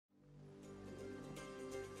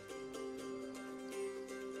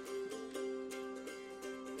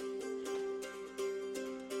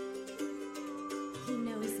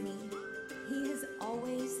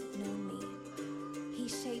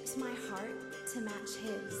to match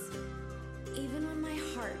his. Even when my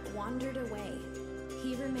heart wandered away,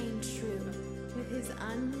 he remained true with his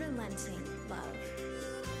unrelenting love.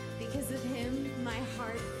 Because of him, my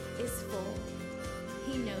heart is full.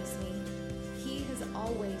 He knows me. He has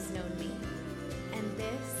always known me. And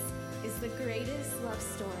this is the greatest love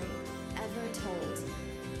story ever told,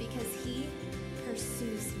 because he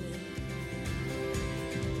pursues me.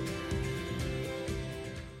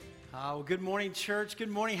 Well, good morning, church. Good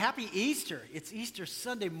morning. Happy Easter. It's Easter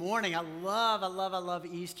Sunday morning. I love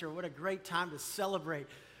Easter. What a great time to celebrate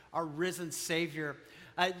our risen Savior.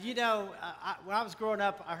 When I was growing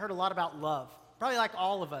up, I heard a lot about love. Probably like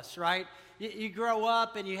all of us, right? You grow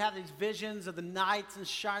up and you have these visions of the knights in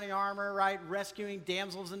shining armor, right? Rescuing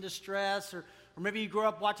damsels in distress. Or maybe you grow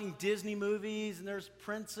up watching Disney movies and there's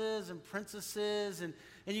princes and princesses. And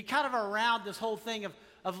you kind of are around this whole thing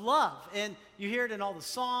of love. And you hear it in all the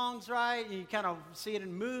songs, right? And you kind of see it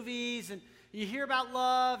in movies. And you hear about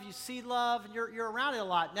love, you see love, and you're around it a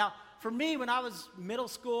lot. Now, for me, when I was middle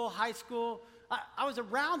school, high school, I was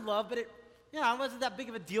around love, but it wasn't that big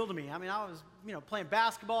of a deal to me. I mean, I was, playing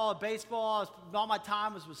basketball, baseball. All my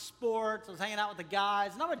time was with sports. I was hanging out with the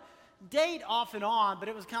guys. And I would date off and on, but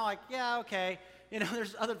it was kind of like, yeah, okay.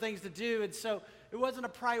 There's other things to do. And so it wasn't a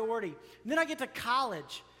priority. And then I get to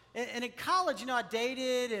college. And in college, I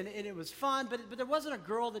dated, and it was fun, but there wasn't a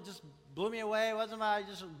girl that just blew me away. It wasn't somebody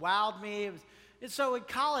that just wowed me. And so in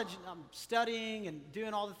college, I'm studying and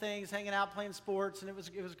doing all the things, hanging out, playing sports, and it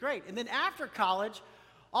was great. And then after college,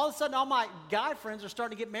 all of a sudden, all my guy friends are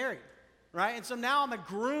starting to get married, right? And so now I'm a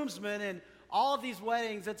groomsman, and all of these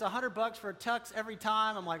weddings, it's $100 for a tux every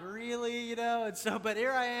time. I'm like, really, And so, but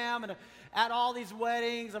here I am, and at all these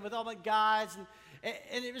weddings, I'm with all my guys,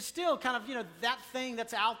 and it was still kind of, that thing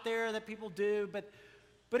that's out there that people do, but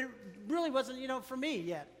it really wasn't, for me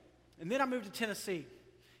yet. And then I moved to Tennessee.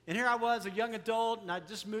 And here I was, a young adult, and I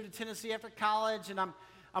just moved to Tennessee after college, and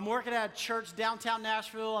I'm working at a church downtown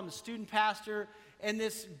Nashville. I'm a student pastor, and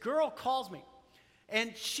this girl calls me.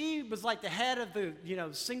 And she was like the head of the,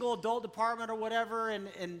 single adult department or whatever,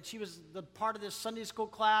 and she was the part of this Sunday school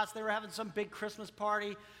class. They were having some big Christmas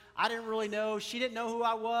party. I didn't really know. She didn't know who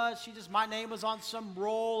I was. My name was on some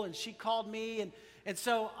roll, and she called me, and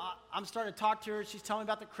so I'm starting to talk to her. She's telling me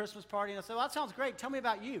about the Christmas party, and I said, well, that sounds great. Tell me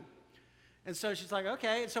about you. And so she's like,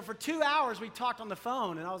 okay. And so for 2 hours, we talked on the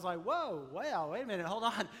phone. And I was like, whoa, wow, wait a minute, hold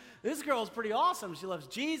on. This girl is pretty awesome. She loves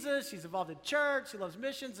Jesus. She's involved in church. She loves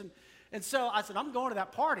missions. And so I said, I'm going to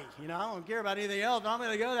that party. I don't care about anything else, but I'm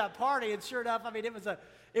going to go to that party. And sure enough,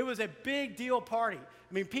 it was a big deal party.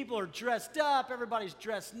 People are dressed up. Everybody's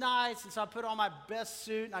dressed nice. And so I put on my best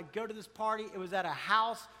suit, and I go to this party. It was at a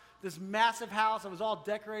house, this massive house. It was all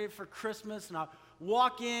decorated for Christmas. And I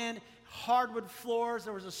walk in, hardwood floors.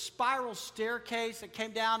 There was a spiral staircase that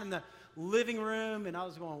came down in the living room, and I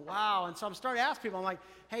was going, wow. And so I'm starting to ask people, I'm like,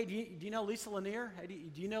 hey, do you know Lisa Lanier? Hey,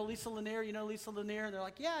 do you know Lisa Lanier? You know Lisa Lanier? And they're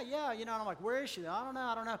like, yeah, and I'm like, where is she? I don't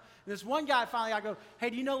know. And this one guy, finally, I go, hey,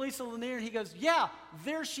 do you know Lisa Lanier? And he goes, yeah,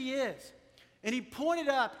 there she is. And he pointed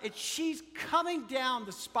up, and she's coming down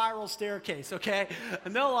the spiral staircase, okay?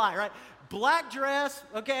 No lie, right? Black dress,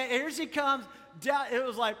 okay? Here she comes down. It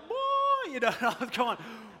was like, whoa, and I was going,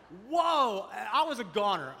 whoa. I was a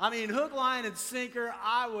goner. Hook, line, and sinker.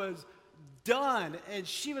 I was done. And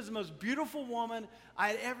she was the most beautiful woman I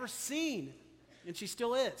had ever seen. And she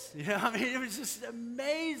still is. It was just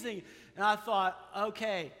amazing. And I thought,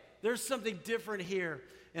 okay, there's something different here.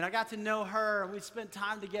 And I got to know her, and we spent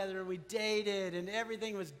time together, and we dated, and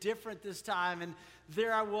everything was different this time. And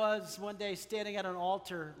there I was one day standing at an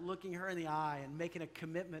altar, looking her in the eye and making a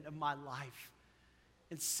commitment of my life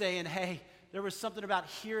and saying, hey, there was something about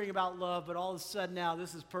hearing about love, but all of a sudden now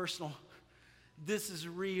this is personal. This is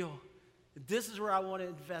real. This is where I want to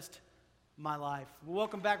invest my life. Well,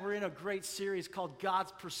 welcome back. We're in a great series called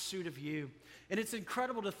God's Pursuit of You. And it's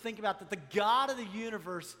incredible to think about that the God of the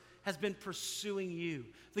universe has been pursuing you.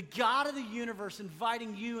 The God of the universe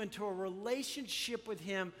inviting you into a relationship with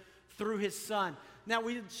him through his son. Now,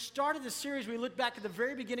 we started this series, we looked back at the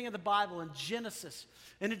very beginning of the Bible in Genesis.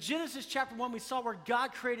 And in Genesis chapter 1, we saw where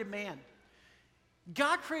God created man.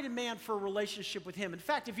 God created man for a relationship with him. In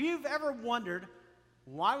fact, if you've ever wondered,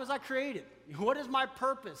 why was I created? What is my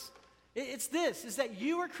purpose? It's that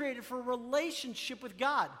you were created for a relationship with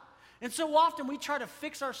God. And so often we try to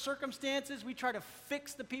fix our circumstances, we try to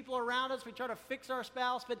fix the people around us, we try to fix our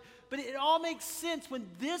spouse, but it all makes sense when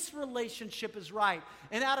this relationship is right.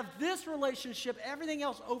 And out of this relationship, everything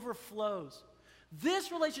else overflows.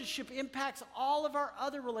 This relationship impacts all of our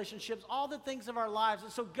other relationships, all the things of our lives.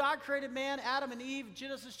 And so God created man, Adam and Eve,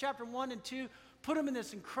 Genesis chapter 1 and 2, put them in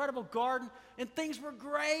this incredible garden, and things were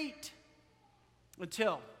great.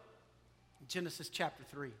 until Genesis chapter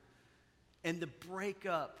 3 and the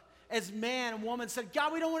breakup. As man and woman said,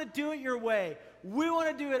 God, we don't want to do it your way. We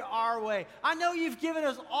want to do it our way. I know you've given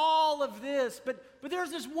us all of this, but there's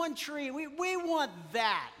this one tree. We want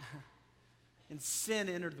that. And sin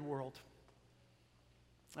entered the world.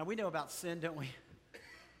 Now, we know about sin, don't we?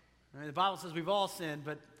 I mean, the Bible says we've all sinned,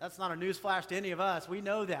 but that's not a newsflash to any of us. We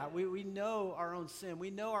know that. We know our own sin.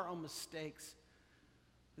 We know our own mistakes.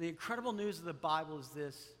 The incredible news of the Bible is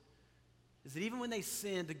this, is that even when they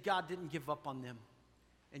sinned, God didn't give up on them.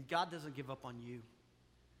 And God doesn't give up on you.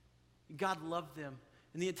 God loved them.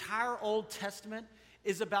 And the entire Old Testament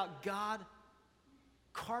is about God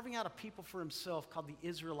carving out a people for himself called the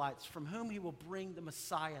Israelites, from whom he will bring the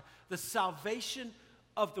Messiah, the salvation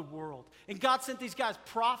of the world. And God sent these guys,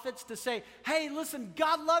 prophets, to say, hey, listen,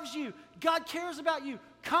 God loves you. God cares about you.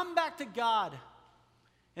 Come back to God.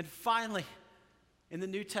 And finally, in the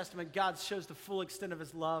New Testament, God shows the full extent of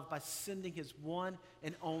his love by sending his one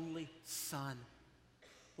and only Son.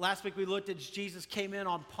 Last week we looked at Jesus came in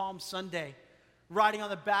on Palm Sunday, riding on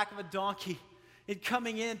the back of a donkey, and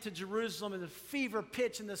coming into Jerusalem in the fever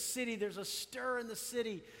pitch in the city. There's a stir in the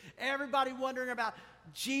city. Everybody wondering about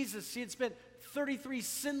Jesus. He had spent 33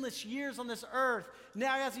 sinless years on this earth.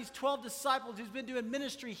 Now he has these 12 disciples who's been doing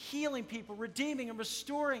ministry, healing people, redeeming and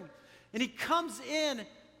restoring. And he comes in,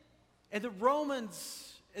 and the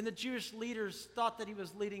Romans and the Jewish leaders thought that he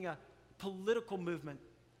was leading a political movement.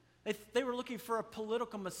 They were looking for a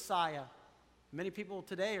political Messiah. Many people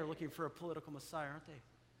today are looking for a political Messiah, aren't they?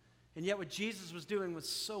 And yet what Jesus was doing was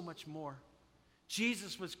so much more.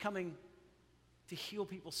 Jesus was coming to heal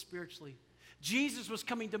people spiritually. Jesus was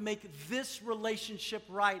coming to make this relationship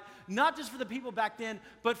right, not just for the people back then,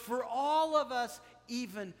 but for all of us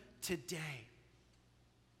even today.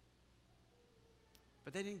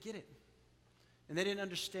 But they didn't get it. And they didn't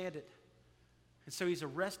understand it. And so he's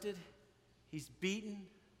arrested, he's beaten,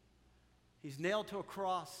 he's nailed to a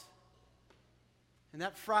cross. And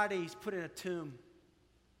that Friday, he's put in a tomb.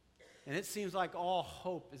 And it seems like all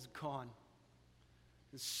hope is gone.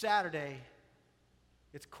 And Saturday,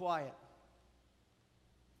 it's quiet.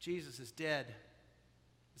 Jesus is dead.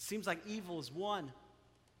 It seems like evil is won.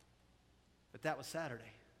 But that was Saturday.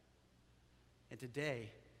 And today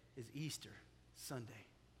is Easter Sunday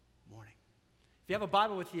morning. If you have a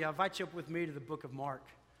Bible with you, I invite you up with me to the book of Mark.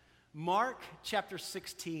 Mark chapter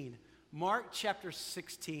 16. Mark chapter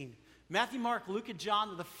 16. Matthew, Mark, Luke, and John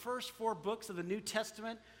are the first 4 books of the New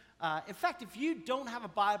Testament. In fact, if you don't have a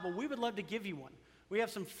Bible, we would love to give you one. We have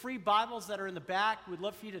some free Bibles that are in the back. We'd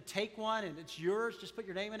love for you to take one, and it's yours. Just put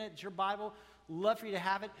your name in it. It's your Bible. Love for you to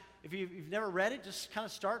have it. If you've never read it, just kind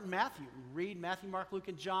of start in Matthew. Read Matthew, Mark, Luke,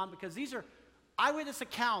 and John, because these are eyewitness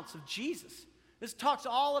accounts of Jesus. This talks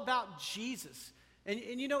all about Jesus. And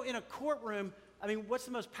you know, in a courtroom, I mean, what's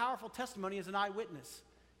the most powerful testimony is an eyewitness.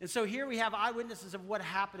 And so here we have eyewitnesses of what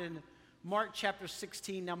happened in Mark chapter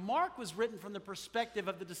 16. Now, Mark was written from the perspective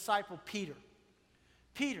of the disciple Peter.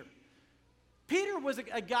 Peter was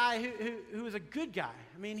a guy who was a good guy.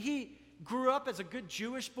 I mean, he grew up as a good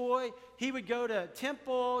Jewish boy. He would go to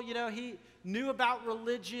temple. You know, he knew about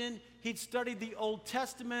religion. He'd studied the Old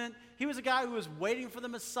Testament. He was a guy who was waiting for the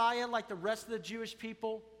Messiah like the rest of the Jewish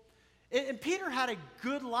people. And Peter had a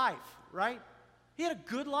good life, right? He had a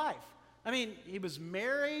good life. I mean, he was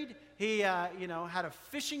married. He, had a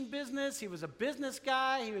fishing business. He was a business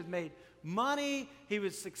guy. He was made money. He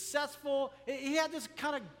was successful. He had this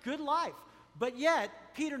kind of good life. But yet,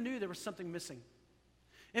 Peter knew there was something missing.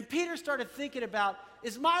 And Peter started thinking about,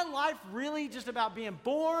 is my life really just about being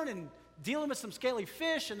born and dealing with some scaly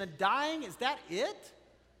fish and then dying? Is that it?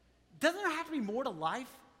 Doesn't there have to be more to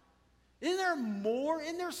life? Isn't there more?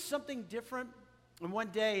 Isn't there something different? And one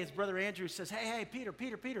day, his brother Andrew says, hey, Peter,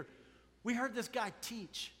 we heard this guy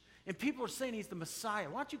teach, and people are saying he's the Messiah.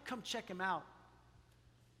 Why don't you come check him out?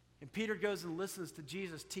 And Peter goes and listens to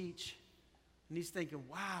Jesus teach, and he's thinking,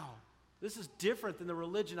 wow, this is different than the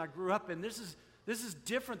religion I grew up in. This is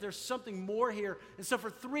different. There's something more here. And so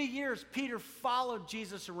for 3 years, Peter followed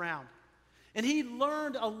Jesus around, and he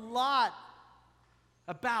learned a lot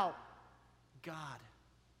about God.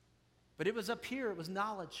 But it was up here, it was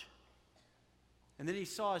knowledge. And then he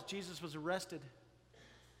saw as Jesus was arrested,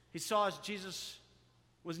 he saw as Jesus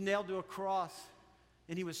was nailed to a cross,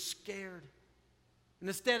 and he was scared. And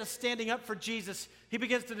instead of standing up for Jesus, he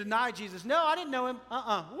begins to deny Jesus. No, I didn't know him.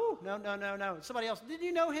 No. Somebody else, did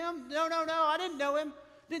you know him? No, I didn't know him.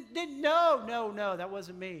 No, that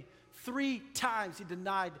wasn't me. 3 times he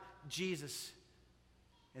denied Jesus.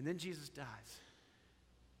 And then Jesus dies.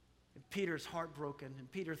 And Peter's heartbroken,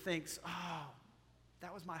 and Peter thinks, oh,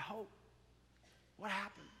 that was my hope. What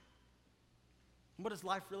happened? What is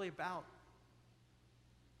life really about?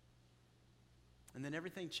 And then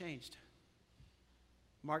everything changed.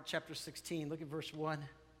 Mark chapter 16, look at verse 1.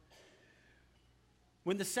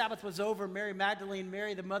 When the Sabbath was over, Mary Magdalene,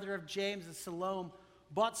 Mary the mother of James, and Salome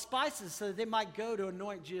bought spices so that they might go to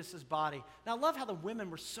anoint Jesus' body. Now, I love how the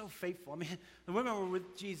women were so faithful. I mean, the women were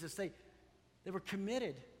with Jesus. They were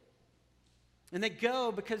committed. And they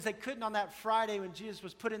go because they couldn't on that Friday when Jesus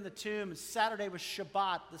was put in the tomb. And Saturday was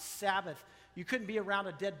Shabbat, the Sabbath. You couldn't be around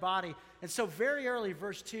a dead body. And so very early,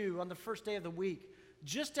 verse 2, on the first day of the week,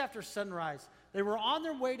 just after sunrise, they were on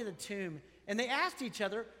their way to the tomb. And they asked each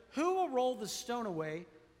other, who will roll the stone away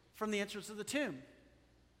from the entrance of the tomb?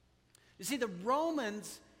 You see, the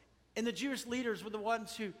Romans and the Jewish leaders were the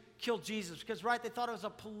ones who killed Jesus because, right, they thought it was a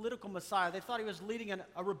political Messiah. They thought he was leading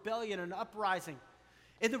a rebellion, an uprising.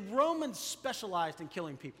 And the Romans specialized in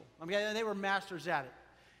killing people. I mean, they were masters at it.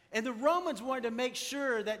 And the Romans wanted to make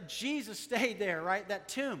sure that Jesus stayed there, right, that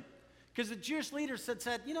tomb. Because the Jewish leaders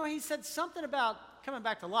said, you know, he said something about coming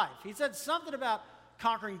back to life. He said something about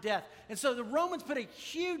conquering death. And so the Romans put a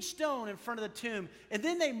huge stone in front of the tomb, and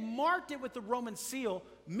then they marked it with the Roman seal,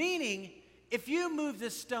 meaning if you move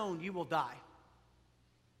this stone, you will die.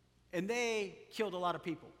 And they killed a lot of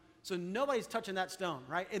people. So nobody's touching that stone,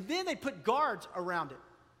 right? And then they put guards around it.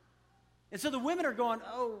 And so the women are going,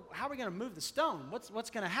 oh, how are we going to move the stone? What's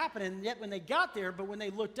going to happen? And yet when they got there, but when they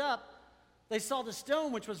looked up, they saw the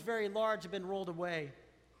stone, which was very large, had been rolled away.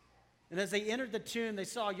 And as they entered the tomb, they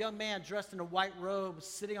saw a young man dressed in a white robe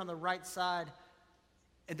sitting on the right side,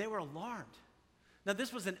 and they were alarmed. Now,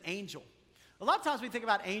 this was an angel. A lot of times we think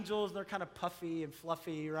about angels, and they're kind of puffy and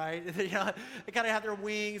fluffy, right? You know, they kind of have their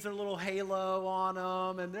wings, their little halo on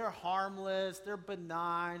them, and they're harmless, they're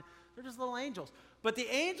benign. They're just little angels. But the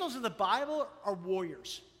angels in the Bible are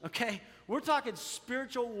warriors, okay? We're talking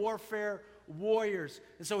spiritual warfare warriors.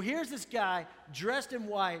 And so here's this guy dressed in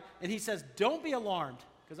white, and he says, don't be alarmed.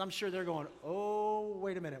 Because I'm sure they're going, oh,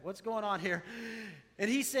 wait a minute, what's going on here? And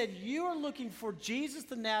he said, you are looking for Jesus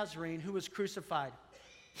the Nazarene who was crucified.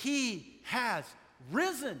 He has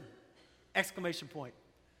risen! Exclamation point.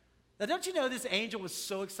 Now, don't you know this angel was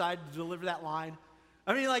so excited to deliver that line?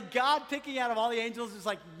 I mean, like God picking out of all the angels is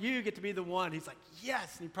like, you get to be the one. He's like,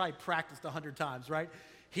 yes. And he probably practiced 100 times, right?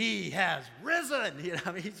 He has risen. You know,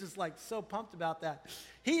 I mean, he's just like so pumped about that.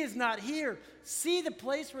 He is not here. See the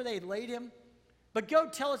place where they laid him? But go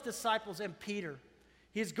tell his disciples and Peter,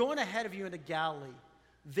 he is going ahead of you into Galilee.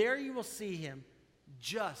 There you will see him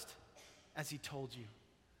just as he told you.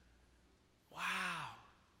 Wow.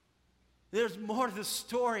 There's more to the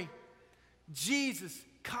story. Jesus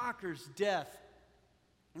conquers death.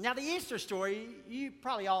 Now, the Easter story, you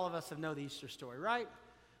probably all of us have known the Easter story, right?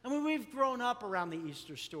 I mean, we've grown up around the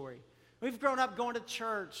Easter story. We've grown up going to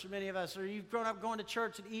church, many of us, or you've grown up going to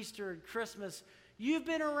church at Easter and Christmas. You've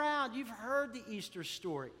been around, you've heard the Easter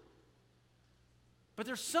story. But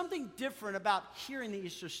there's something different about hearing the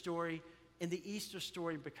Easter story and the Easter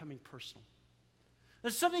story becoming personal.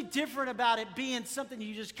 There's something different about it being something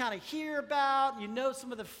you just kind of hear about, you know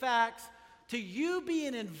some of the facts, to you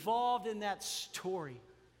being involved in that story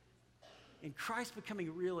and Christ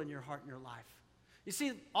becoming real in your heart and your life. You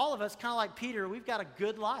see, all of us, kind of like Peter, we've got a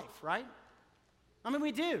good life, right? I mean,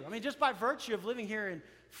 we do. I mean, just by virtue of living here in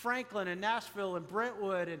Franklin and Nashville and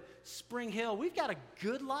Brentwood and Spring Hill, we've got a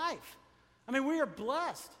good life. I mean, we are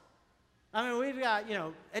blessed. I mean, we've got,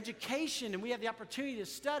 education, and we have the opportunity to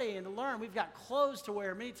study and to learn. We've got clothes to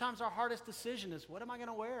wear. Many times our hardest decision is, what am I going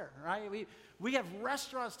to wear, right? We have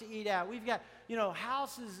restaurants to eat at. We've got,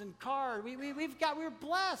 houses and cars. We're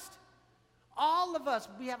blessed. All of us,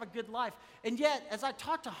 we have a good life. And yet, as I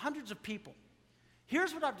talk to hundreds of people,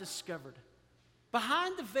 here's what I've discovered.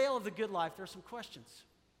 Behind the veil of the good life, there are some questions.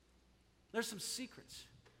 There's some secrets.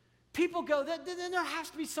 People go, then there has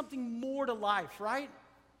to be something more to life, right?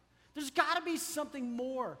 There's got to be something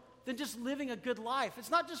more than just living a good life.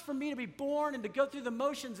 It's not just for me to be born and to go through the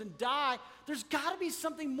motions and die. There's got to be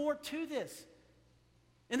something more to this.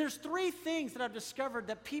 And there's three things that I've discovered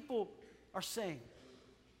that people are saying.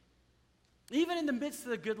 Even in the midst of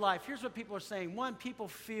the good life, here's what people are saying. One, people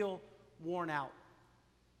feel worn out.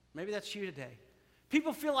 Maybe that's you today.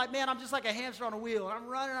 People feel like, man, I'm just like a hamster on a wheel. And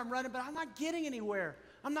I'm running, but I'm not getting anywhere.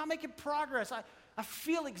 I'm not making progress. I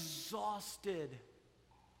feel exhausted.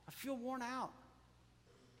 I feel worn out.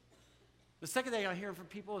 The second thing I'm hearing from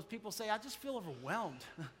people is people say, I just feel overwhelmed.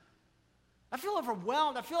 I feel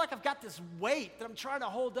overwhelmed. I feel like I've got this weight that I'm trying to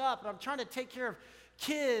hold up, and I'm trying to take care of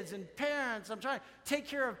kids and parents. I'm trying to take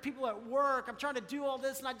care of people at work. I'm trying to do all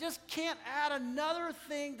this, and I just can't add another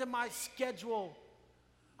thing to my schedule.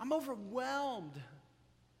 I'm overwhelmed.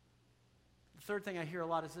 The third thing I hear a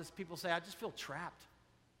lot is this. People say, I just feel trapped.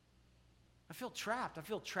 I feel trapped. I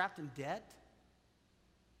feel trapped in debt.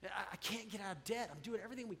 I can't get out of debt. I'm doing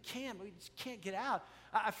everything we can, but we just can't get out.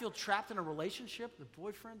 I feel trapped in a relationship with a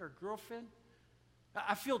boyfriend or girlfriend.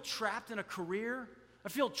 I feel trapped in a career. I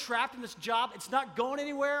feel trapped in this job. It's not going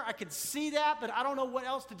anywhere. I can see that, but I don't know what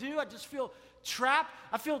else to do. I just feel trapped.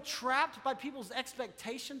 I feel trapped by people's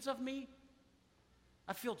expectations of me.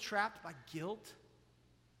 I feel trapped by guilt.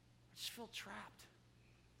 I just feel trapped.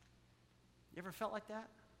 You ever felt like that?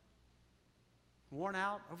 Worn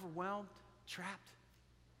out, overwhelmed, trapped?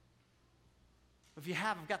 If you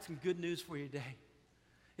have, I've got some good news for you today.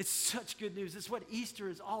 It's such good news. It's what Easter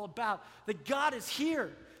is all about, that God is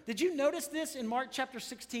here. Did you notice this in Mark chapter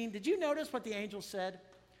 16? Did you notice what the angel said?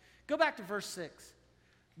 Go back to verse 6.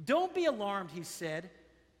 Don't be alarmed, he said.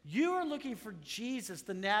 You are looking for Jesus,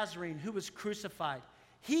 the Nazarene, who was crucified.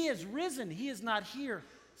 He is risen. He is not here.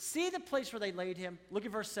 See the place where they laid him. Look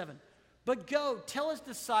at verse 7. But go, tell his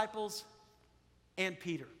disciples and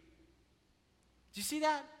Peter. Did you see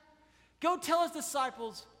that? Go tell his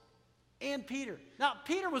disciples and Peter. Now,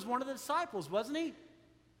 Peter was one of the disciples, wasn't he?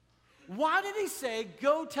 Why did he say,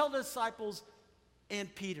 go tell the disciples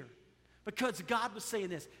and Peter? Because God was saying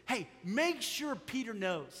this. Hey, make sure Peter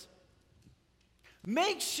knows.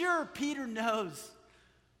 Make sure Peter knows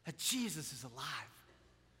that Jesus is alive.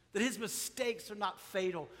 That his mistakes are not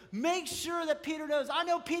fatal. Make sure that Peter knows. I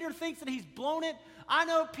know Peter thinks that he's blown it. I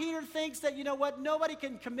know Peter thinks that, you know what, nobody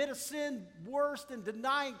can commit a sin worse than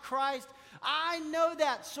denying Christ. I know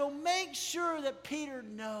that. So make sure that Peter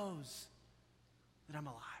knows that I'm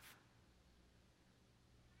alive.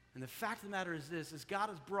 And the fact of the matter is this, is God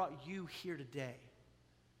has brought you here today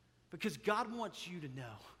because God wants you to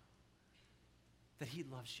know that he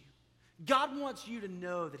loves you. God wants you to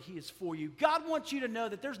know that he is for you. God wants you to know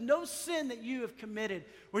that there's no sin that you have committed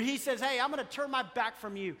where he says, hey, I'm going to turn my back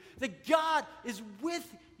from you. That God is with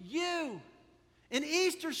you. And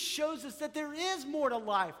Easter shows us that there is more to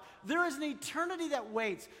life. There is an eternity that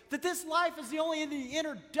waits. That this life is only the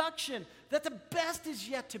introduction. That the best is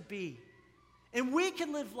yet to be. And we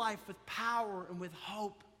can live life with power and with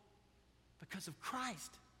hope because of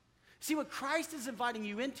Christ. See, what Christ is inviting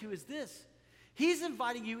you into is this. He's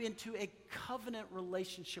inviting you into a covenant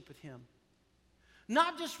relationship with him.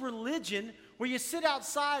 Not just religion where you sit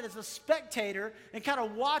outside as a spectator and kind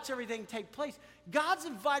of watch everything take place. God's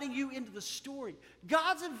inviting you into the story.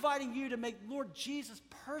 God's inviting you to make Lord Jesus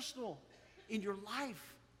personal in your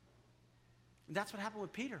life. And that's what happened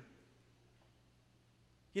with Peter.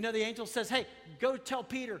 You know, the angel says, hey, go tell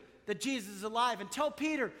Peter that Jesus is alive, and tell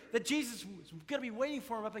Peter that Jesus is going to be waiting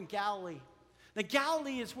for him up in Galilee. Now,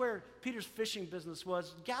 Galilee is where Peter's fishing business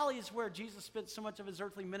was. Galilee is where Jesus spent so much of his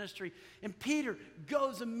earthly ministry. And Peter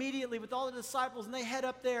goes immediately with all the disciples, and they head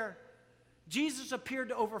up there. Jesus appeared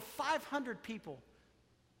to over 500 people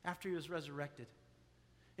after he was resurrected.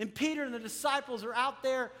 And Peter and the disciples are out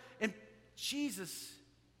there, and Jesus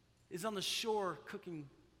is on the shore cooking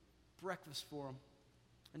breakfast for them.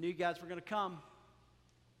 I knew you guys were going to come.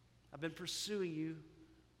 I've been pursuing you.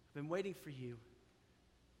 I've been waiting for you.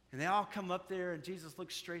 And they all come up there, and Jesus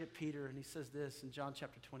looks straight at Peter, and he says this in John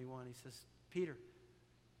chapter 21. He says, Peter,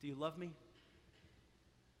 do you love me?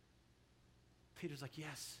 Peter's like,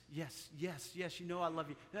 yes, yes, yes, yes, you know I love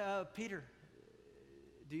you. Peter,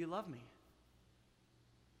 do you love me?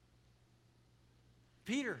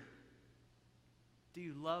 Peter, do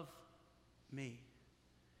you love me?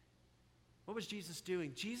 What was Jesus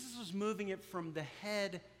doing? Jesus was moving it from the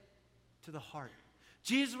head to the heart.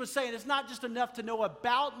 Jesus was saying, it's not just enough to know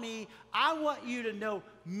about me. I want you to know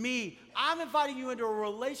me. I'm inviting you into a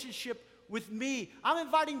relationship with me. I'm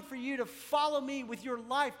inviting for you to follow me with your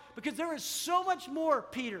life because there is so much more,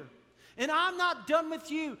 Peter. And I'm not done with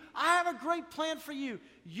you. I have a great plan for you.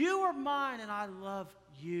 You are mine and I love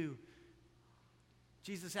you.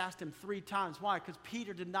 Jesus asked him 3 times. Why? Because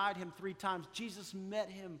Peter denied him 3 times. Jesus met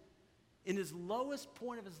him in his lowest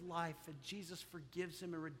point of his life, and Jesus forgives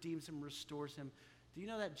him and redeems him and restores him. Do you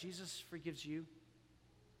know that Jesus forgives you?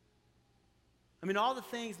 I mean, all the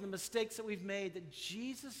things and the mistakes that we've made, that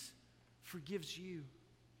Jesus forgives you.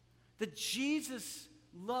 That Jesus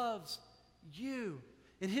loves you.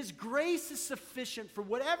 And his grace is sufficient for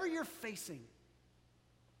whatever you're facing.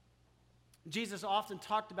 Jesus often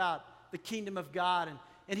talked about the kingdom of God,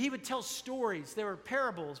 and he would tell stories. They were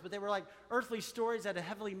parables, but they were like earthly stories that had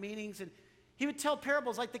heavenly meanings. And he would tell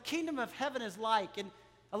parables like the kingdom of heaven is like. And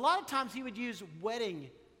a lot of times he would use wedding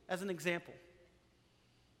as an example.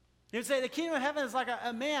 He would say the kingdom of heaven is like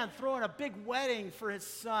a man throwing a big wedding for his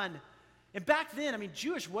son. And back then, I mean,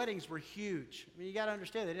 Jewish weddings were huge. I mean, you got to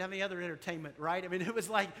understand, they didn't have any other entertainment, right? I mean, it was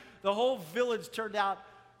like the whole village turned out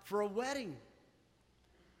for a wedding.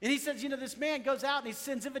 And he says, this man goes out and he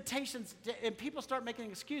sends invitations, and people start making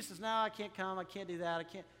excuses. No, I can't come. I can't do that. I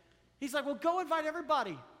can't. He's like, well, go invite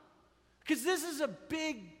everybody, because this is a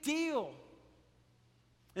big deal.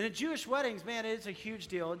 And in Jewish weddings, man, it's a huge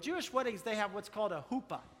deal. In Jewish weddings, they have what's called a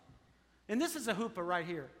huppah. And this is a huppah right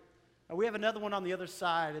here. We have another one on the other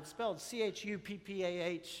side. It's spelled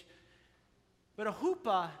Chuppah. But a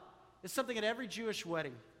huppah is something at every Jewish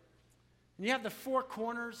wedding. And you have the four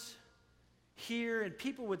corners here, and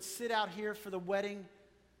people would sit out here for the wedding.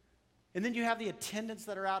 And then you have the attendants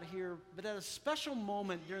that are out here. But at a special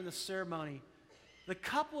moment during the ceremony, the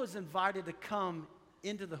couple is invited to come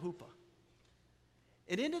into the huppah.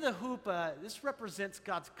 And into the huppah, this represents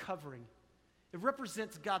God's covering. It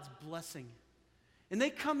represents God's blessing. And they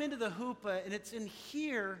come into the huppah, and it's in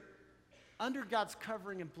here, under God's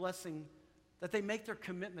covering and blessing, that they make their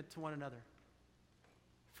commitment to one another.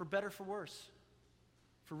 For better, for worse.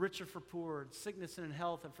 For richer, for poorer. In sickness and in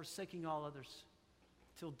health, and forsaking all others.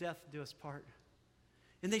 Till death do us part.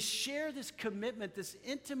 And they share this commitment, this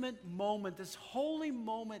intimate moment, this holy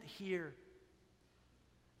moment here.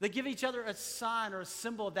 They give each other a sign or a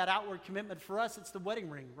symbol of that outward commitment. For us, it's the wedding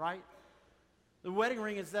ring, right? The wedding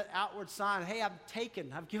ring is that outward sign. Hey, I'm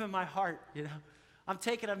taken. I've given my heart, I'm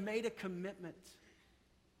taken. I've made a commitment.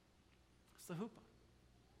 It's the huppah.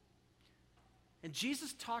 And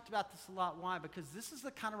Jesus talked about this a lot. Why? Because this is the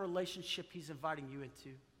kind of relationship he's inviting you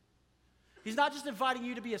into. He's not just inviting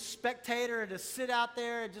you to be a spectator and to sit out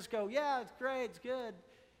there and just go, yeah, it's great, it's good.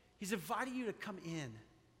 He's inviting you to come in,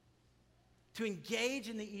 to engage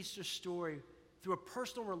in the Easter story through a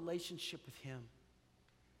personal relationship with him.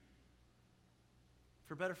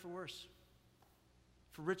 For better, for worse.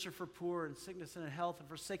 For richer, for poorer, in sickness and in health, and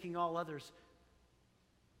forsaking all others.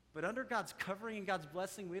 But under God's covering and God's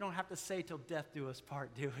blessing, we don't have to say till death do us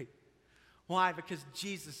part, do we? Why? Because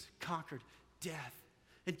Jesus conquered death.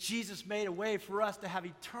 And Jesus made a way for us to have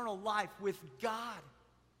eternal life with God.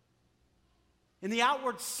 And the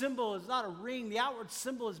outward symbol is not a ring. The outward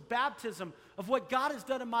symbol is baptism of what God has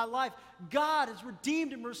done in my life. God has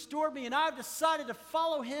redeemed and restored me, and I've decided to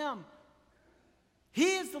follow him.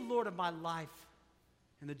 He is the Lord of my life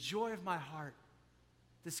and the joy of my heart.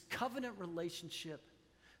 This covenant relationship.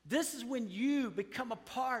 This is when you become a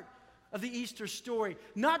part of the Easter story.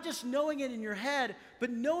 Not just knowing it in your head, but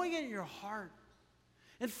knowing it in your heart.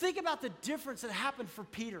 And think about the difference that happened for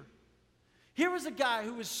Peter. Here was a guy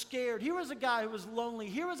who was scared. Here was a guy who was lonely.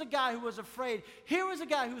 Here was a guy who was afraid. Here was a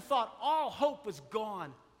guy who thought all hope was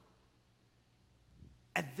gone.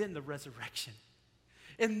 And then the resurrection.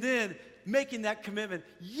 And then making that commitment.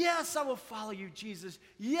 Yes, I will follow you, Jesus.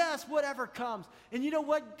 Yes, whatever comes. And you know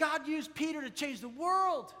what? God used Peter to change the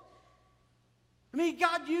world. I mean,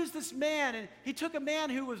 God used this man, and he took a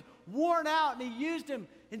man who was worn out, and he used him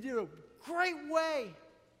in a great way.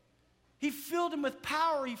 He filled him with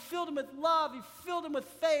power. He filled him with love. He filled him with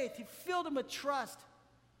faith. He filled him with trust.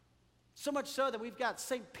 So much so that we've got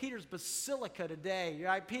St. Peter's Basilica today.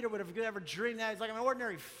 Right? Peter would have never dreamed that. He's like, I'm an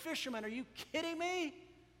ordinary fisherman. Are you kidding me?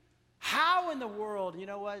 How in the world? You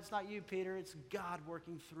know what? It's not you, Peter. It's God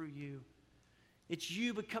working through you. It's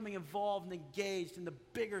you becoming involved and engaged in the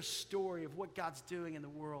bigger story of what God's doing in the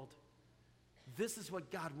world. This is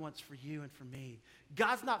what God wants for you and for me.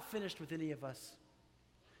 God's not finished with any of us.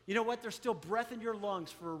 You know what? There's still breath in your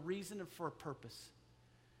lungs for a reason and for a purpose.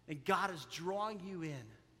 And God is drawing you in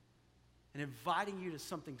and inviting you to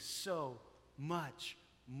something so much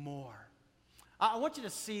more. I want you to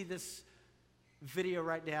see this video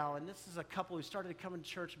right now. And this is a couple who started to come to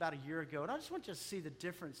church about a year ago. And I just want you to see the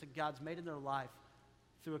difference that God's made in their life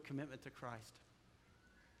through a commitment to Christ.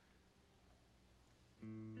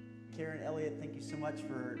 Karen, Elliott, thank you so much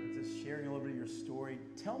for just sharing a little bit of your story.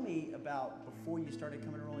 Tell me about before you started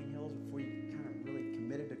coming to Rolling Hills, before you kind of really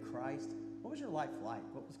committed to Christ. What was your life like?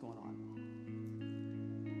 What was going on?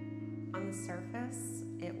 On the surface,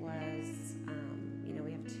 it was,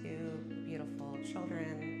 we have two beautiful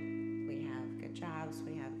children. We have good jobs.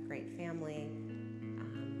 We have a great family.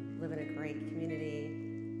 Live in a great community.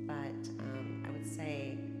 But I would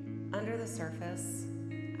say under the surface,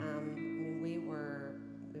 we were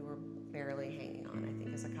barely hanging on, I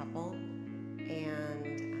think, as a couple. And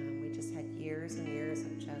we just had years and years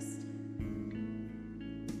of just,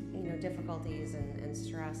 difficulties and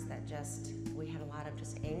stress that we had a lot of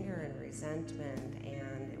just anger and resentment.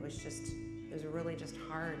 And it was really just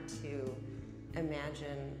hard to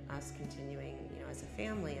imagine us continuing, as a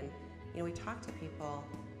family. And, we talk to people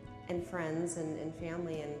and friends and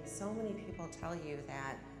family, and so many people tell you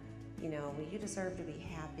that you deserve to be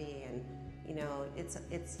happy, and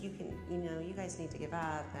it's you guys need to give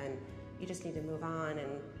up, and you just need to move on,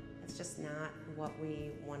 and it's just not what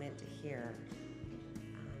we wanted to hear.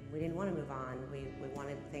 We didn't want to move on. We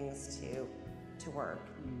wanted things to work.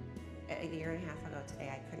 A year and a half ago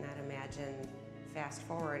today, I could not imagine fast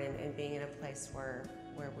forward and being in a place where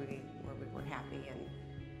we were happy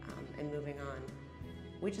and moving on.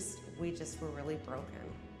 We just were really broken.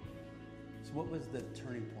 So what was the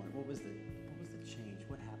turning point? What was the change?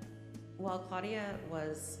 What happened? Well, Claudia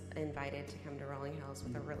was invited to come to Rolling Hills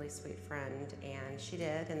with a really sweet friend, and she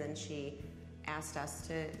did, and then she asked us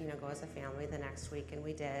to go as a family the next week, and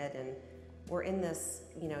we did, and we're in this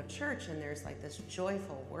church, and there's like this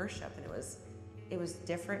joyful worship, and it was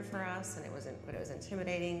different for us, and it was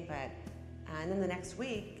intimidating, and then the next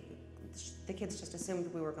week the kids just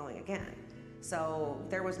assumed we were going again. So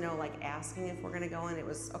there was no like asking if we're going to go in. It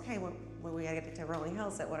was okay, well we got to get to Rolling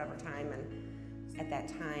Hills at whatever time. And at that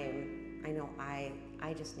time, I know I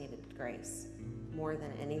just needed grace more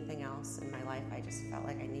than anything else in my life. I just felt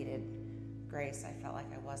like I needed grace. I felt like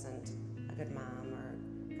I wasn't a good mom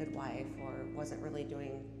or good wife, or wasn't really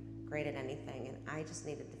doing great at anything, and I just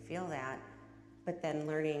needed to feel that. But then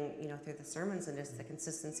learning through the sermons and just the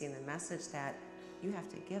consistency in the message that you have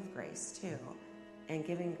to give grace too. And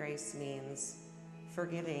giving grace means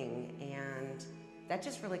forgiving, and that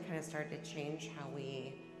just really kind of started to change how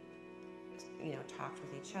we, talked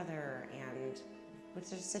with each other, and with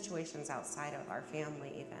just situations outside of our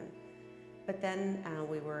family even. But then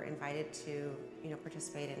we were invited to,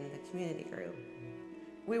 participate in the community group.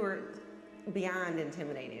 We were beyond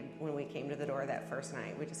intimidated when we came to the door that first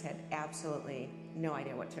night. We just had absolutely no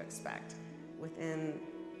idea what to expect. Within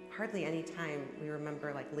hardly any time, we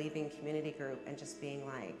remember like leaving community group and just being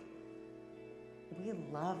like, we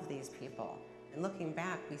love these people. And looking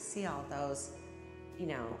back, we see all those,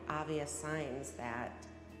 obvious signs that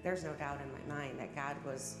there's no doubt in my mind that God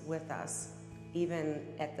was with us, even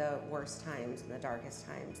at the worst times and the darkest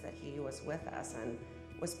times, that He was with us and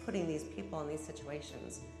was putting these people in these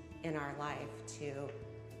situations in our life to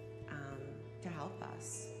help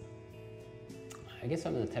us. I guess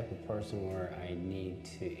I'm the type of person where I need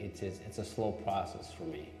to, it's a slow process for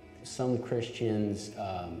me. Some Christians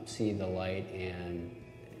see the light and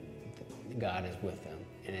God is with them,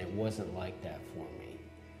 and it wasn't like that for me.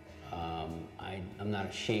 I'm not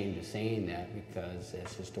ashamed of saying that, because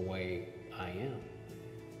it's just the way I am.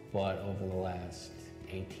 But over the last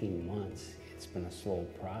 18 months, it's been a slow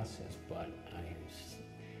process, but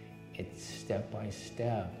it's step by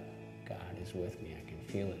step. God is with me. I can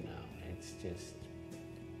feel it now.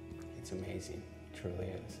 It's amazing. It truly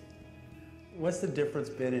is. What's the difference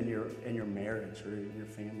been in your marriage or in your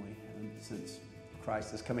family since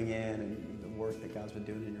Christ is coming in and the work that God's been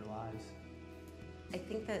doing in your lives? I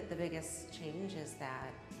think that the biggest change is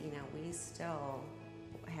that, we still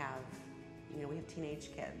have, we have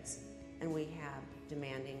teenage kids, and we have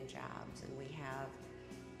demanding jobs, and we have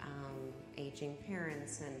aging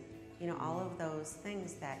parents, and, all of those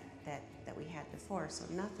things that we had before. So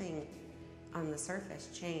nothing on the surface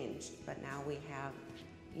changed, but now we have,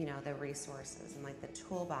 the resources and like the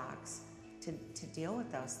toolbox to deal with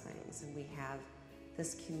those things. And we have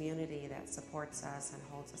this community that supports us and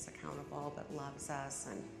holds us accountable, but loves us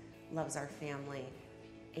and loves our family.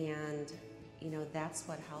 And, that's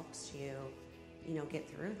what helps you, get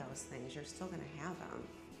through those things. You're still going to have them,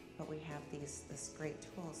 but we have this great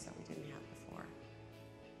tools that we didn't have before.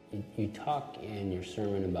 You talk in your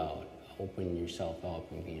sermon about opening yourself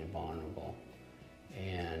up and being vulnerable,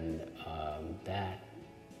 and that,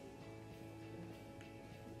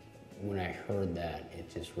 when I heard that,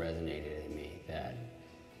 it just resonated in me that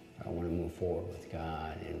I want to move forward with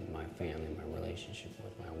God and my family, my relationship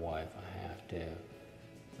with my wife. I have to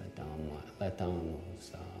let down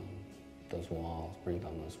those walls, bring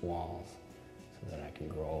down those walls, so that I can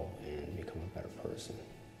grow and become a better person.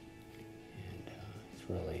 And it's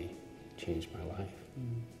really changed my life.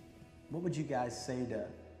 What would you guys say to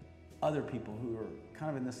other people who are kind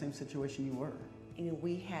of in the same situation you were?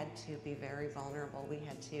 We had to be very vulnerable. We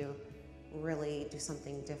had to really do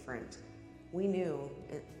something different. We knew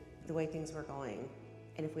the way things were going,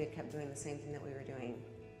 and if we had kept doing the same thing that we were doing,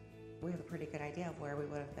 we have a pretty good idea of where we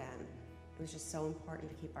would have been. It was just so important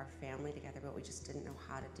to keep our family together, but we just didn't know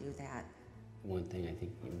how to do that. One thing I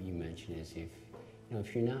think you mentioned is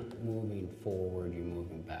if you're not moving forward, you're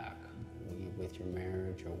moving back with your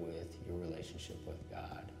marriage or with your relationship with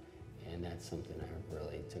God. And that's something I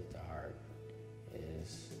really took to heart,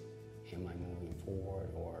 is am I moving forward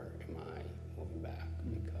or am I moving back?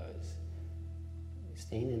 Because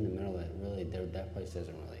staying in the middle, that place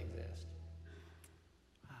doesn't really exist.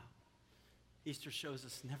 Wow. Easter shows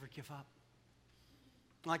us never give up.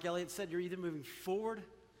 Like Elliot said, you're either moving forward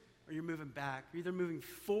or you're moving back. You're either moving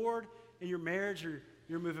forward in your marriage or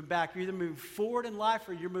you're moving back. You're either moving forward in life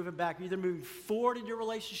or you're moving back. You're either moving forward in your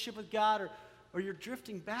relationship with God or you're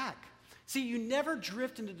drifting back. See, you never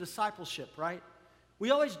drift into discipleship, right?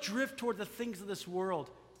 We always drift toward the things of this world.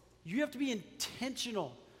 You have to be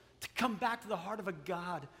intentional to come back to the heart of a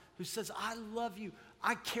God who says, I love you,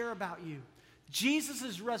 I care about you.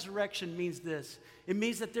 Jesus' resurrection means this. It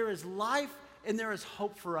means that there is life and there is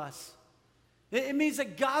hope for us. It means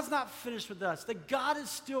that God's not finished with us, that God is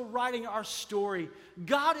still writing our story.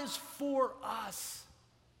 God is for us.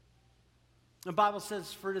 The Bible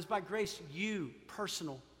says, for it is by grace, you,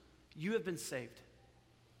 personal, you have been saved.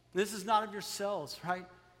 This is not of yourselves, right?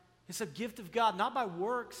 It's a gift of God, not by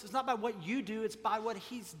works. It's not by what you do. It's by what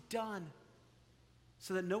he's done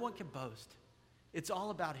so that no one can boast. It's all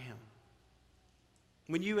about him.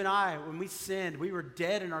 When when we sinned, we were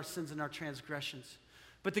dead in our sins and our transgressions.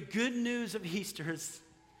 But the good news of Easter is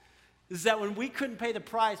that when we couldn't pay the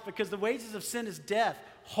price because the wages of sin is death,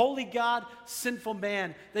 holy God, sinful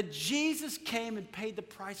man, that Jesus came and paid the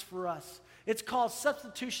price for us. It's called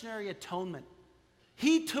substitutionary atonement.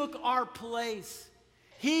 He took our place.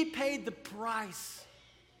 He paid the price.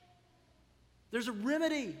 There's a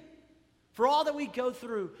remedy for all that we go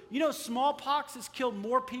through. You know, smallpox has killed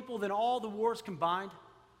more people than all the wars combined.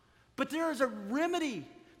 But there is a remedy.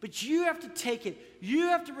 But you have to take it. You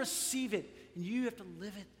have to receive it. And you have to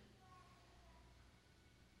live it.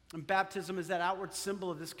 And baptism is that outward symbol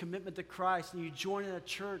of this commitment to Christ. And you join in a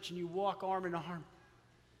church and you walk arm in arm.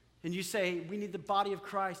 And you say, we need the body of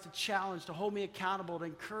Christ to challenge, to hold me accountable, to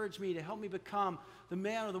encourage me, to help me become the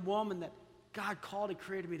man or the woman that God called and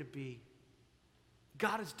created me to be.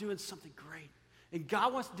 God is doing something great. And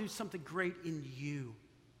God wants to do something great in you.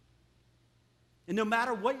 And no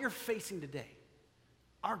matter what you're facing today,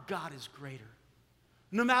 our God is greater.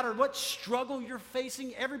 No matter what struggle you're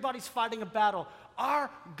facing, everybody's fighting a battle. Our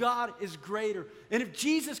God is greater. And if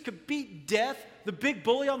Jesus could beat death, the big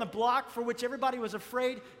bully on the block for which everybody was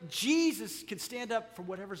afraid, Jesus can stand up for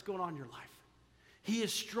whatever's going on in your life. He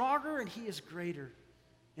is stronger and he is greater.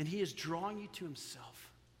 And he is drawing you to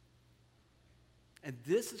himself. And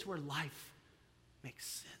this is where life makes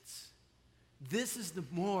sense. This is the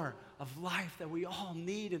more of life that we all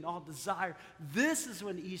need and all desire. This is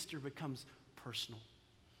when Easter becomes personal.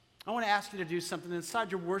 I want to ask you to do something.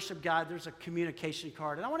 Inside your worship guide, there's a communication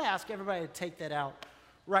card. And I want to ask everybody to take that out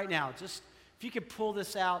right now. Just if you could pull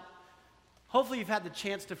this out. Hopefully you've had the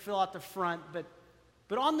chance to fill out the front.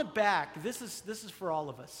 But on the back, this is for all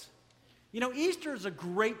of us. You know, Easter is a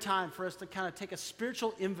great time for us to kind of take a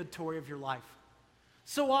spiritual inventory of your life.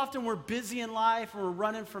 So often we're busy in life, or we're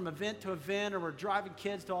running from event to event, or we're driving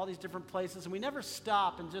kids to all these different places, and we never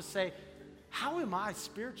stop and just say, how am I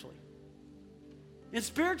spiritually? And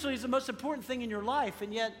spiritually is the most important thing in your life,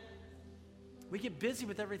 and yet we get busy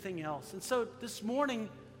with everything else. And so this morning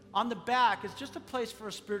on the back is just a place for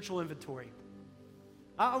a spiritual inventory.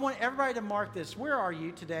 I want everybody to mark this. Where are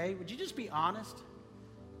you today? Would you just be honest?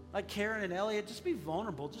 Like Karen and Elliot, just be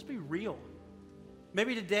vulnerable. Just be real.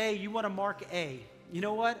 Maybe today you want to mark A. You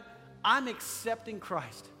know what? I'm accepting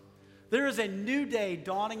Christ. There is a new day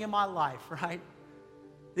dawning in my life, right?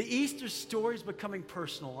 The Easter story is becoming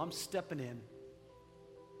personal. I'm stepping in.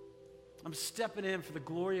 I'm stepping in for the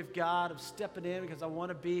glory of God. I'm stepping in because I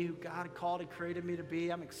want to be who God called and created me to be.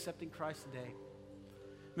 I'm accepting Christ today.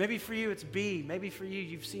 Maybe for you it's B. Maybe for you,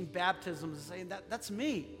 you've seen baptisms and saying, that's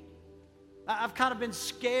me. I've kind of been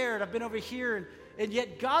scared. I've been over here. And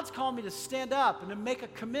yet God's called me to stand up and to make a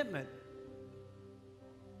commitment.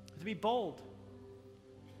 To be bold.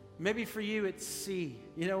 Maybe for you it's C.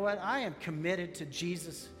 You know what? I am committed to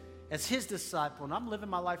Jesus as his disciple, and I'm living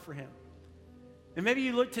my life for him. And maybe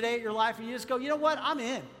you look today at your life and you just go, you know what? I'm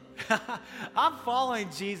in. I'm following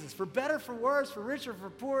Jesus for better, for worse, for richer,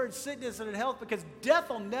 for poorer, in sickness and in health, because death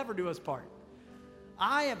will never do us part.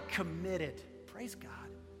 I am committed. Praise God.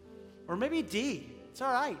 Or maybe D. It's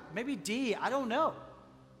all right. Maybe D. I don't know.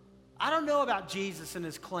 I don't know about Jesus and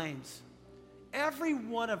his claims. Every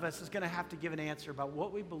one of us is going to have to give an answer about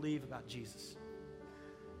what we believe about Jesus.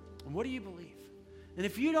 And what do you believe? And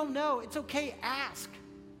if you don't know, it's okay, ask.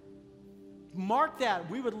 Mark that.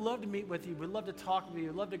 We would love to meet with you. We'd love to talk with you.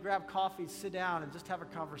 We'd love to grab coffee, sit down, and just have a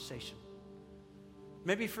conversation.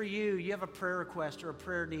 Maybe for you, you have a prayer request or a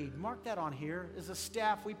prayer need. Mark that on here. As a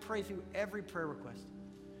staff, we pray through every prayer request.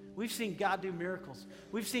 We've seen God do miracles.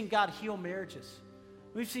 We've seen God heal marriages.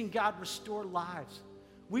 We've seen God restore lives.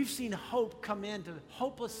 We've seen hope come into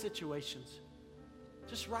hopeless situations.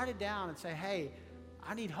 Just write it down and say, hey,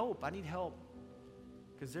 I need hope. I need help.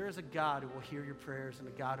 because there is a God who will hear your prayers and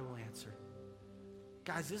a God who will answer.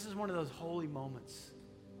 Guys, this is one of those holy moments.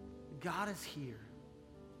 God is here,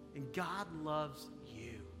 and God loves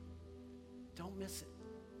you. Don't miss it.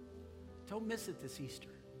 Don't miss it this Easter.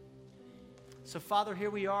 So, Father,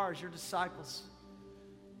 here we are as your disciples,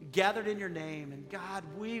 gathered in your name. And God,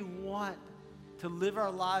 we want to live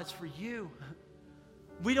our lives for you.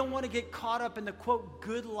 We don't want to get caught up in the, quote,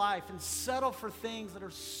 good life and settle for things that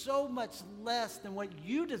are so much less than what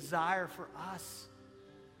you desire for us.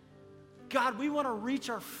 God, we want to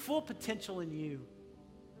reach our full potential in you.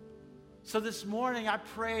 So this morning, I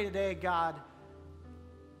pray today, God,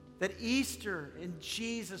 that Easter in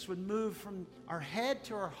Jesus would move from our head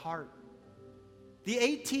to our heart. The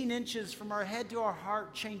 18 inches from our head to our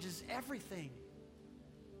heart changes everything.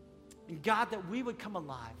 And God, that we would come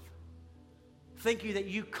alive. Thank you that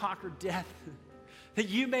you conquered death, that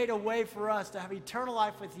you made a way for us to have eternal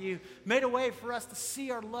life with you, made a way for us to see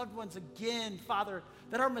our loved ones again, Father,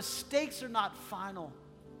 that our mistakes are not final,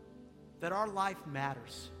 that our life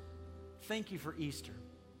matters. Thank you for Easter.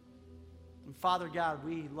 And Father God,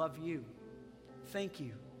 we love you. Thank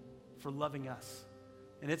you for loving us.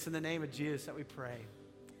 And it's in the name of Jesus that we pray.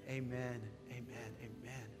 Amen, amen,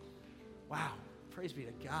 amen. Wow, praise be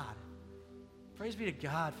to God. Praise be to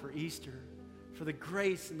God for Easter, for the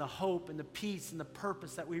grace and the hope and the peace and the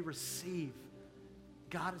purpose that we receive.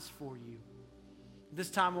 God is for you. This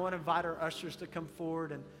time I want to invite our ushers to come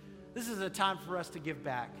forward, and this is a time for us to give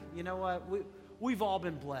back. You know what? We've all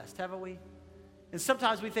been blessed, haven't we? And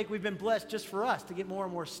sometimes we think we've been blessed just for us to get more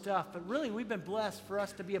and more stuff, but really we've been blessed for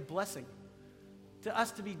us to be a blessing, to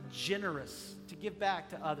us to be generous, to give back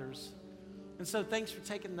to others. And so thanks for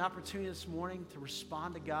taking an opportunity this morning to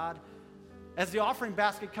respond to God. As the offering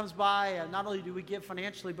basket comes by, not only do we give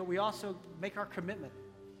financially, but we also make our commitment.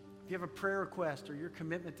 If you have a prayer request or your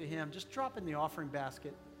commitment to Him, just drop in the offering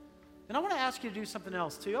basket. And I want to ask you to do something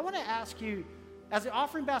else too. I want to ask you, as the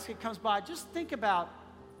offering basket comes by, just think about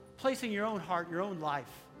placing your own heart, your own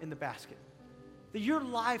life in the basket. That your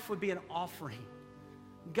life would be an offering.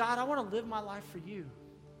 God, I want to live my life for you.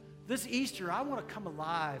 This Easter, I want to come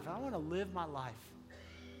alive. I want to live my life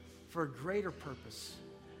for a greater purpose,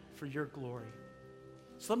 for your glory.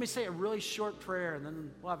 So let me say a really short prayer, and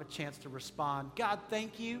then we'll have a chance to respond. God,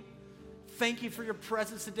 thank you. Thank you for your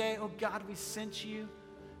presence today. Oh, God, we sense you.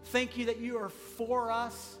 Thank you that you are for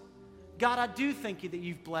us. God, I do thank you that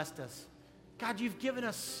you've blessed us. God, you've given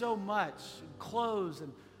us so much, clothes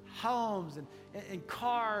and homes and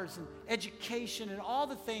cars and education and all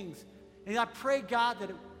the things. And I pray, God,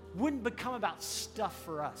 that it wouldn't become about stuff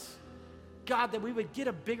for us. God, that we would get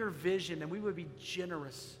a bigger vision and we would be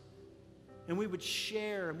generous and we would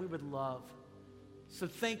share and we would love. So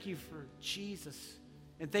thank you for Jesus,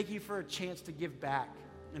 and thank you for a chance to give back.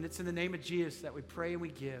 And it's in the name of Jesus that we pray and we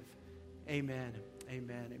give. Amen,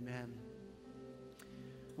 amen, amen.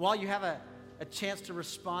 While you have a chance to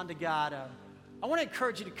respond to God, I want to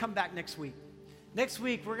encourage you to come back next week. Next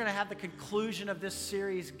week, we're going to have the conclusion of this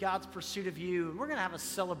series, God's Pursuit of You, and we're going to have a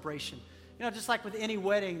celebration. You know, just like with any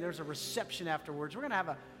wedding, there's a reception afterwards. We're going to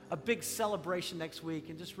have a big celebration next week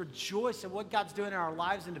and just rejoice in what God's doing in our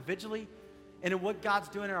lives individually and in what God's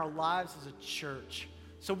doing in our lives as a church.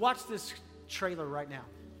 So watch this trailer right now.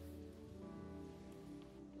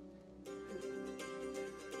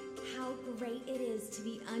 How great it is to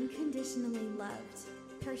be unconditionally loved,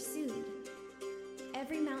 pursued.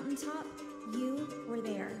 Every mountaintop, you were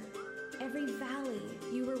there. Every valley,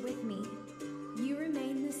 you were with me. You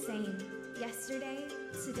remain the same, yesterday,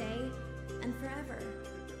 today, and forever.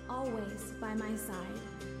 Always by my side.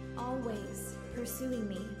 Always pursuing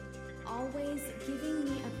me. Always giving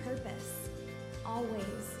me a purpose.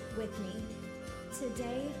 Always with me.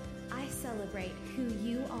 Today, I celebrate who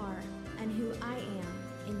you are and who I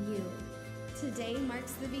am in you. Today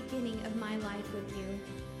marks the beginning of my life with you.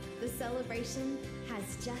 The celebration has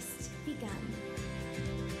just begun.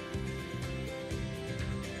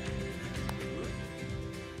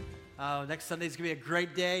 Oh, next Sunday is going to be a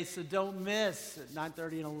great day, so don't miss at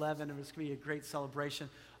 9:30 and 11. It's going to be a great celebration.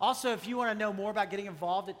 Also, if you want to know more about getting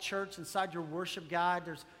involved at church inside your worship guide,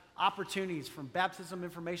 there's opportunities from baptism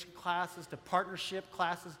information classes to partnership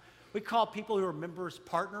classes. We call people who are members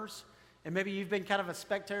partners. And maybe you've been kind of a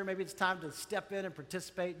spectator. Maybe it's time to step in and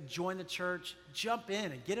participate and join the church. Jump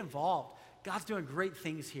in and get involved. God's doing great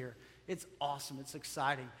things here. It's awesome. It's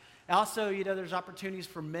exciting. Also, you know, there's opportunities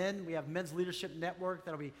for men. We have Men's Leadership Network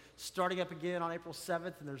that'll be starting up again on April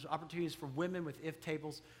 7th. And there's opportunities for women with If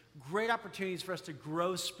tables. Great opportunities for us to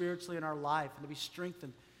grow spiritually in our life and to be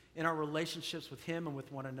strengthened in our relationships with Him and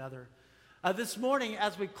with one another. This morning,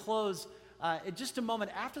 as we close, in just a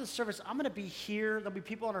moment after the service, I'm going to be here. There'll be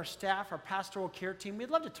people on our staff, our pastoral care team. We'd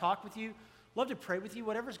love to talk with you, love to pray with you.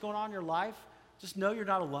 Whatever's going on in your life, just know you're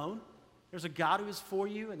not alone. There's a God who is for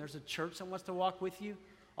you, and there's a church that wants to walk with you.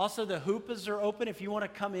 Also, the hoopas are open if you want to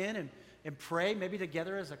come in and pray, maybe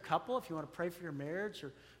together as a couple, if you want to pray for your marriage, or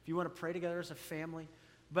if you want to pray together as a family.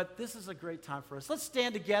 But this is a great time for us. Let's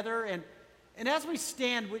stand together, and as we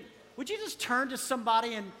stand, would you just turn to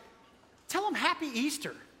somebody and tell them Happy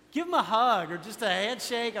Easter? Give them a hug or just a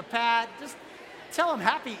handshake, a pat. Just tell them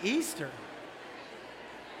Happy Easter.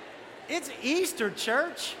 It's Easter,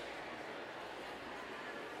 church.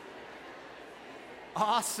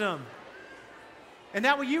 Awesome. And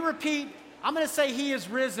now will you repeat? I'm going to say He is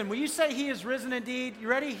risen. Will you say He is risen indeed? You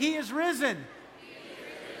ready? He is risen.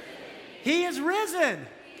 He is risen.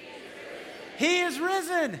 He is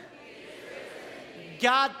risen.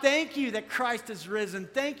 God, thank you that Christ is risen.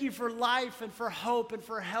 Thank you for life and for hope and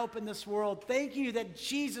for help in this world. Thank you that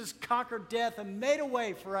Jesus conquered death and made a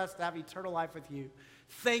way for us to have eternal life with you.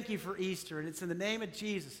 Thank you for Easter. And it's in the name of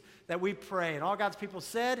Jesus that we pray. And all God's people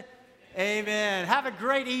said, amen. Have a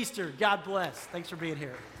great Easter. God bless. Thanks for being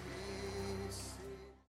here.